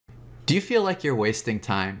Do you feel like you're wasting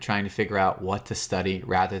time trying to figure out what to study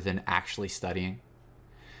rather than actually studying?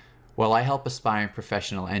 Well, I help aspiring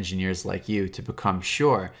professional engineers like you to become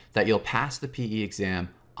sure that you'll pass the PE exam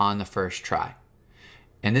on the first try.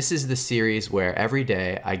 And this is the series where every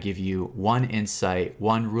day I give you one insight,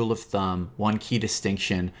 one rule of thumb, one key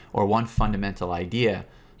distinction, or one fundamental idea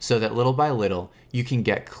so that little by little you can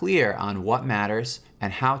get clear on what matters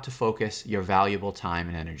and how to focus your valuable time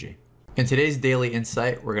and energy. In today's daily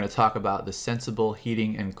insight, we're going to talk about the sensible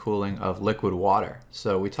heating and cooling of liquid water.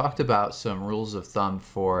 So we talked about some rules of thumb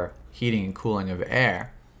for heating and cooling of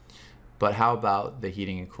air, but how about the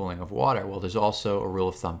heating and cooling of water? Well, there's also a rule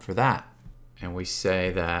of thumb for that. And we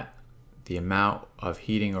say that the amount of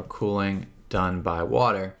heating or cooling done by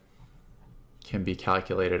water can be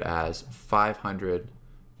calculated as 500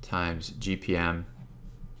 times GPM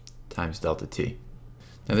times delta T.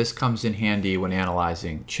 Now this comes in handy when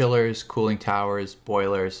analyzing chillers, cooling towers,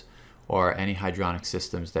 boilers, or any hydronic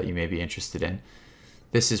systems that you may be interested in.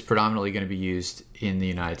 This is predominantly going to be used in the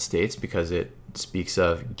United States because it speaks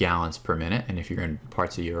of gallons per minute, and if you're in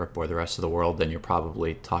parts of Europe or the rest of the world, then you're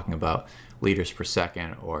probably talking about liters per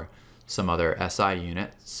second or some other SI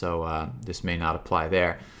unit, so this may not apply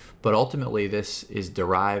there. But ultimately this is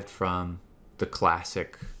derived from the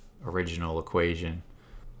classic original equation,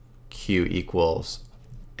 Q equals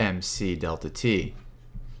MC delta T.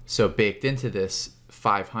 So baked into this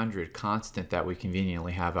 500 constant that we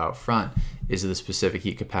conveniently have out front is the specific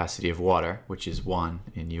heat capacity of water, which is 1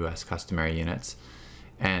 in US customary units.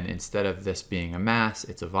 And instead of this being a mass,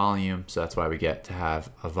 it's a volume, so that's why we get to have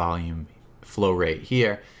a volume flow rate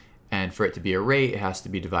here. And for it to be a rate, it has to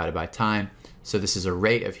be divided by time. So this is a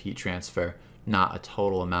rate of heat transfer, not a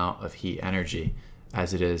total amount of heat energy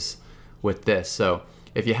as it is with this. So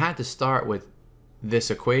if you had to start with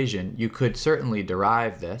this equation, you could certainly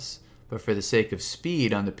derive this, but for the sake of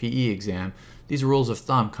speed on the PE exam, these rules of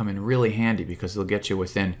thumb come in really handy because they'll get you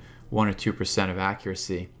within 1 or 2% of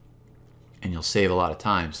accuracy and you'll save a lot of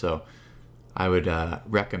time. So I would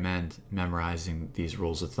recommend memorizing these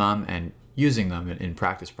rules of thumb and using them in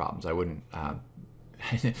practice problems. I wouldn't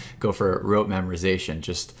go for rote memorization,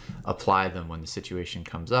 just apply them when the situation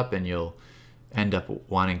comes up and you'll end up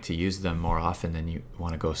wanting to use them more often than you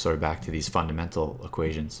want to go sort of back to these fundamental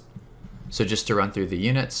equations. So just to run through the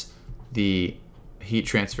units, the heat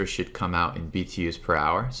transfer should come out in BTUs per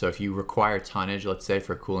hour. So if you require tonnage, let's say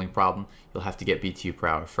for a cooling problem, you'll have to get BTU per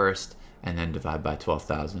hour first and then divide by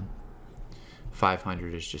 12,000.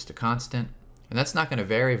 500 is just a constant. And that's not going to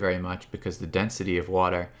vary very much because the density of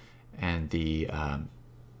water and the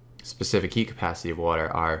specific heat capacity of water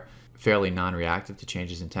are fairly non-reactive to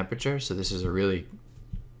changes in temperature, so this is a really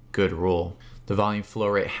good rule. The volume flow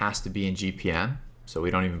rate has to be in GPM, so we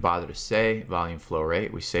don't even bother to say volume flow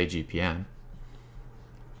rate, we say GPM,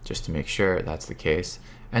 just to make sure that's the case.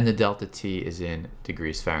 And the delta T is in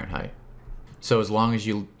degrees Fahrenheit. So as long as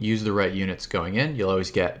you use the right units going in, you'll always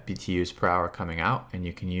get BTUs per hour coming out, and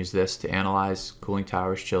you can use this to analyze cooling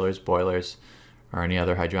towers, chillers, boilers, or any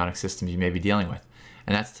other hydronic systems you may be dealing with.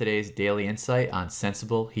 And that's today's daily insight on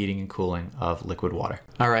sensible heating and cooling of liquid water.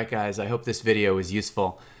 All right, guys, I hope this video was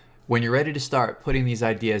useful. When you're ready to start putting these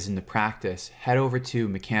ideas into practice, head over to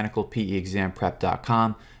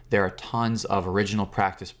mechanicalpeexamprep.com. There are tons of original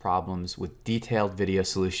practice problems with detailed video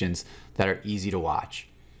solutions that are easy to watch.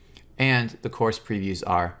 And the course previews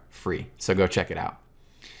are free, so go check it out.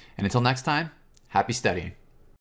 And until next time, happy studying.